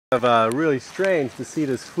Really strange to see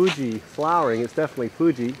this Fuji flowering. It's definitely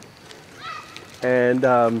Fuji. And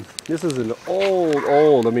this is an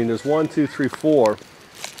old, I mean, there's 1, 2, 3, 4.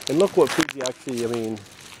 And look what Fuji actually, I mean,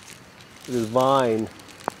 this vine.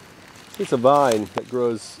 It's a vine that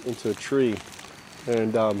grows into a tree.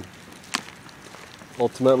 And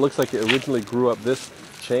ultimately, it looks like it originally grew up this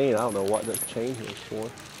chain. I don't know what that chain here is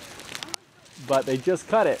for. But they just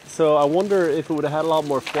cut it. So I wonder if it would have had a lot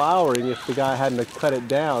more flowering if the guy hadn't cut it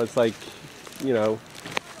down. It's like, you know,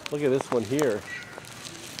 look at this one here.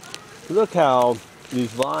 Look how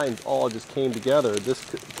these vines all just came together. This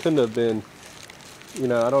couldn't have been, you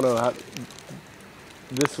know, I don't know how,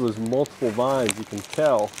 this was multiple vines, you can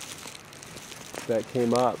tell, that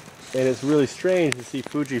came up. And it's really strange to see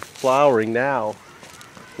Fuji flowering now,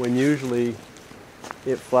 when usually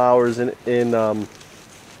it flowers in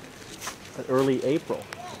early April.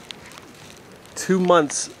 2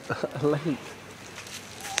 months late.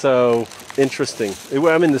 So, interesting.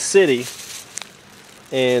 I'm in the city,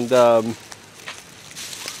 and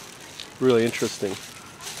really interesting.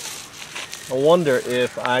 I wonder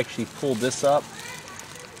if I actually pulled this up,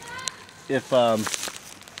 if I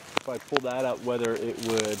pull that up, whether it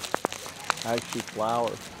would actually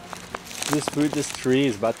flower. This tree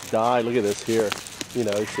is about to die. Look at this here. You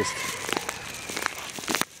know, it's just,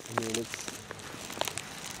 I mean, it's,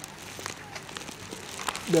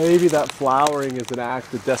 maybe that flowering is an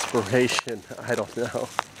act of desperation. I don't know.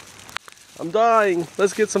 I'm dying.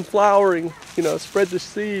 Let's get some flowering. You know, spread the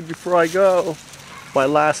seed before I go.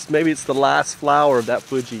 Maybe it's the last flower of that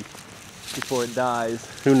Fuji before it dies.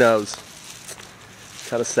 Who knows?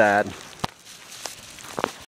 Kind of sad.